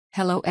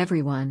Hello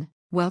everyone,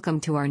 welcome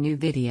to our new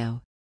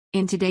video.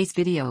 In today's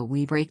video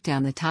we break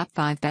down the top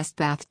 5 best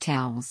bath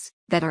towels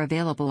that are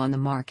available on the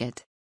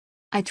market.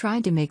 I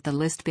tried to make the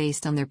list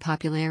based on their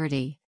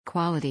popularity,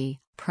 quality,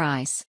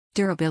 price,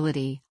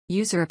 durability,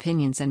 user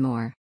opinions and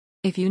more.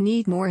 If you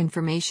need more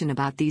information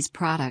about these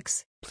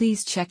products,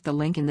 please check the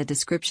link in the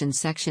description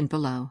section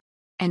below.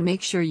 And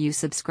make sure you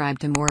subscribe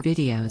to more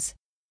videos.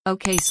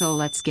 Okay, so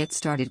let's get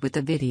started with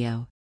the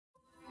video.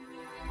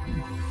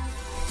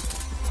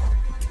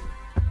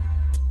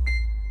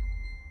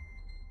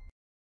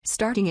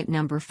 Starting at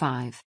number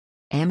 5.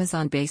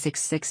 Amazon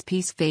Basics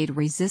 6-piece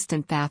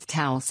fade-resistant bath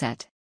towel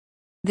set.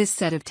 This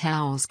set of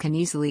towels can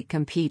easily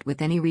compete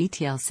with any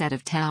retail set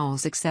of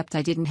towels, except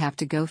I didn't have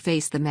to go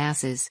face the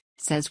masses,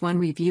 says one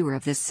reviewer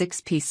of this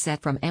 6-piece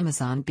set from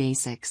Amazon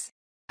Basics.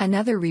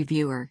 Another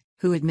reviewer,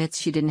 who admits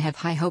she didn't have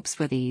high hopes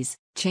for these,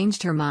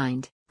 changed her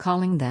mind,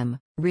 calling them,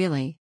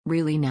 really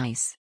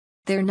nice.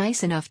 They're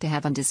nice enough to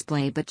have on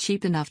display but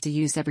cheap enough to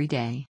use every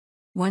day.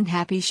 One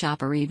happy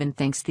shopper even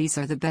thinks these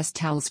are the best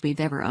towels we've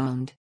ever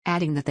owned,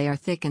 adding that they are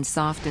thick and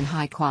soft and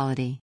high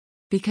quality.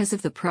 Because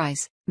of the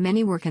price,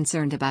 many were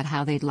concerned about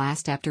how they'd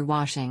last after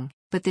washing,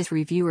 but this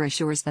reviewer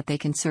assures that they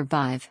can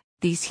survive.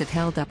 These have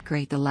held up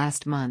great the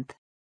last month.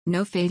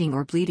 No fading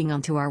or bleeding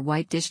onto our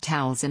white dish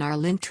towels, and our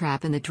lint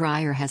trap in the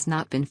dryer has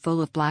not been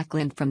full of black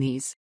lint from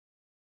these.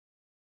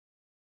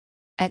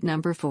 At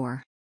number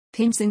 4.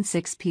 Pinzon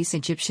 6-piece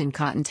Egyptian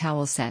cotton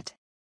towel set.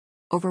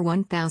 Over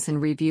 1,000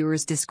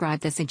 reviewers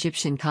describe this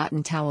Egyptian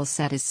cotton towel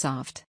set as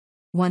soft.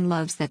 One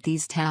loves that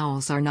these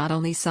towels are not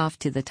only soft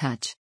to the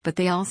touch, but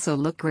they also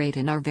look great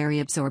and are very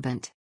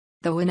absorbent.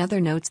 Though another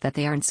notes that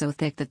they aren't so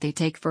thick that they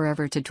take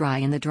forever to dry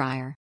in the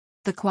dryer.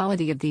 The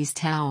quality of these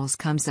towels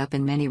comes up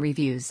in many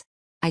reviews.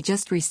 I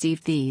just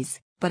received these,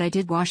 but I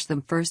did wash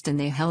them first and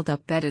they held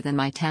up better than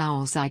my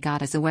towels I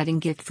got as a wedding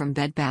gift from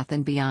Bed Bath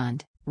 &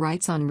 Beyond,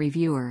 writes on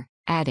reviewer,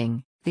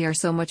 adding, they are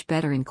so much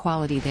better in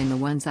quality than the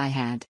ones I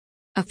had.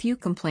 A few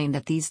complain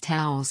that these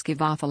towels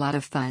give off a lot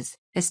of fuzz,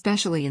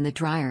 especially in the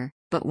dryer,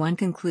 but one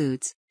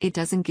concludes, it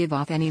doesn't give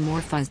off any more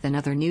fuzz than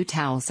other new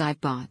towels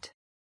I've bought.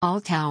 All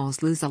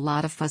towels lose a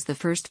lot of fuzz the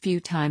first few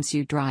times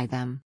you dry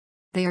them.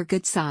 They are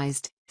good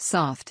sized,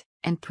 soft,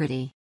 and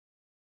pretty.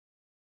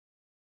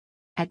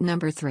 At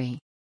number 3.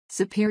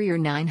 Superior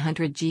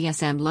 900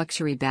 GSM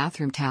Luxury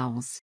Bathroom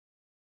Towels.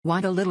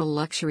 Want a little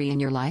luxury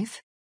in your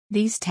life?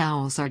 These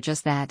towels are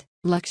just that,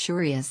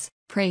 luxurious,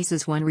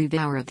 praises one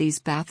reviewer of these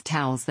bath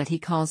towels that he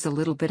calls a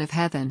little bit of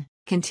heaven,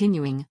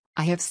 continuing,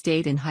 I have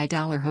stayed in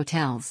high-dollar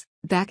hotels,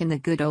 back in the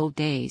good old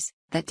days,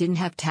 that didn't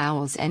have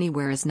towels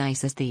anywhere as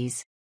nice as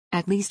these.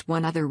 At least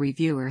one other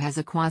reviewer has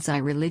a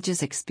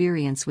quasi-religious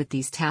experience with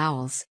these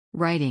towels,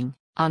 writing,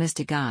 honest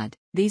to God,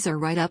 these are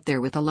right up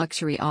there with a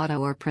luxury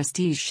auto or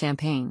prestige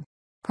champagne.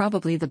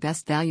 Probably the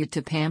best value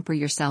to pamper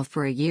yourself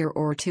for a year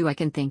or two I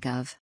can think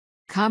of.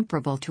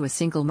 Comparable to a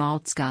single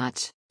malt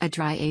scotch, a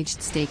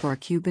dry-aged steak or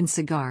Cuban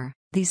cigar,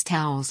 these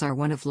towels are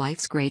one of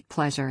life's great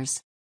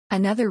pleasures.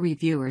 Another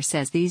reviewer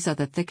says these are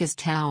the thickest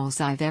towels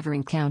I've ever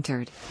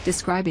encountered,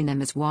 describing them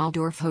as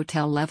Waldorf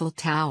hotel-level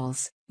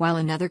towels, while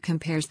another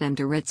compares them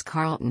to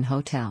Ritz-Carlton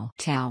hotel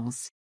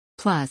towels.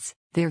 Plus,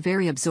 they're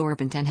very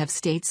absorbent and have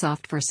stayed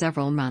soft for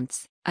several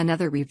months,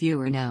 another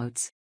reviewer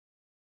notes.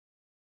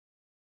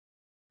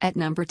 At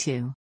number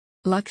 2.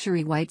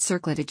 Luxury White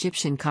Circlet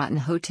Egyptian Cotton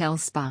Hotel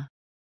Spa.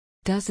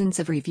 Dozens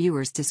of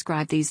reviewers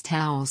describe these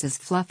towels as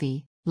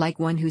fluffy, like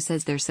one who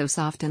says they're so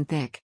soft and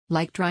thick,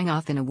 like drying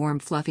off in a warm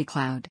fluffy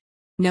cloud.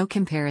 No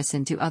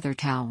comparison to other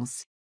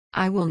towels.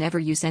 I will never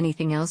use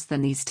anything else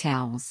than these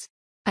towels.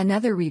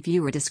 Another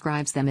reviewer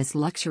describes them as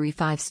luxury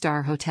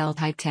 5-star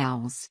hotel-type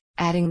towels,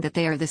 adding that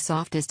they are the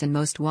softest and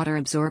most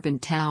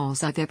water-absorbent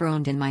towels I've ever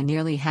owned in my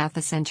nearly half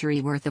a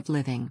century worth of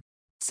living.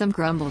 Some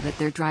grumble that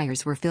their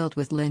dryers were filled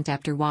with lint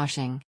after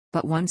washing,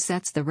 but one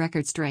sets the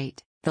record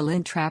straight. The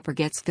lint trapper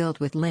gets filled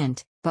with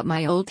lint, but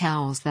my old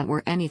towels that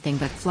were anything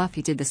but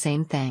fluffy did the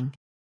same thing.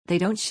 They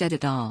don't shed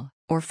at all,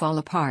 or fall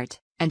apart,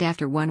 and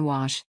after one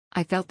wash,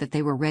 I felt that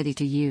they were ready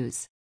to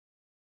use.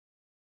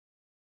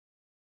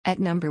 At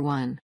number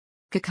 1.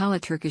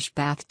 Cacala Turkish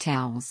Bath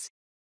Towels.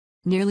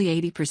 Nearly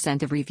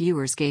 80% of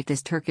reviewers gave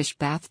this Turkish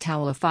bath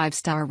towel a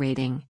 5-star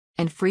rating,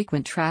 and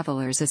frequent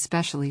travelers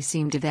especially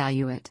seem to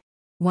value it.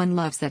 One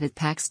loves that it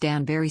packs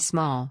down very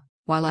small,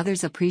 while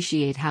others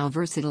appreciate how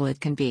versatile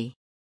it can be.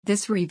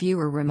 This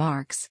reviewer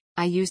remarks,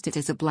 I used it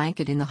as a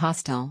blanket in the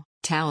hostel,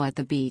 towel at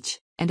the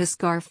beach, and a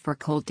scarf for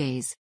cold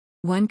days.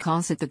 One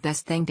calls it the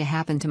best thing to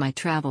happen to my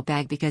travel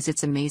bag because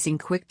it's amazing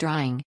quick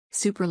drying,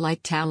 super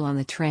light towel on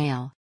the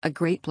trail, a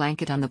great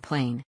blanket on the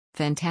plane,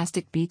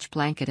 fantastic beach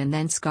blanket and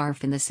then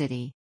scarf in the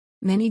city.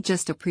 Many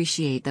just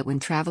appreciate that when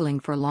traveling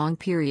for long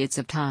periods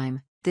of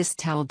time, this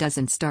towel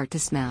doesn't start to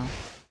smell.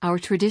 Our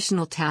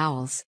traditional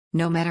towels,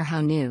 no matter how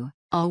new,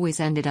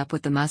 always ended up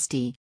with the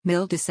musty,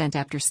 mildew scent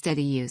after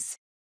steady use.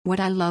 What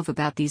I love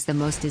about these the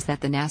most is that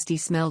the nasty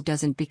smell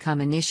doesn't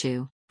become an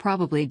issue,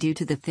 probably due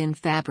to the thin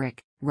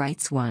fabric,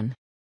 writes one.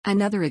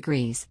 Another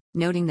agrees,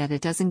 noting that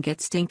it doesn't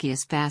get stinky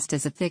as fast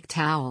as a thick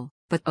towel,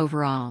 but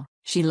overall,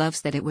 She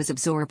loves that it was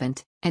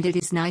absorbent, and it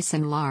is nice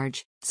and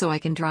large, so I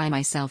can dry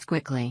myself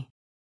quickly.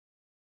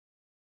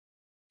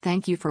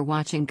 Thank you for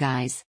watching,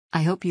 guys.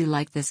 I hope you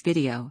liked this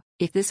video.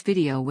 If this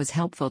video was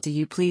helpful to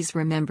you, please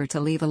remember to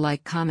leave a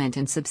like, comment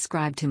and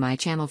subscribe to my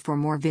channel for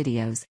more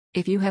videos.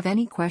 If you have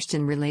any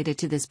question related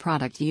to this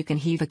product, you can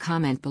leave a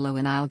comment below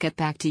and I'll get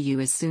back to you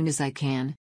as soon as I can.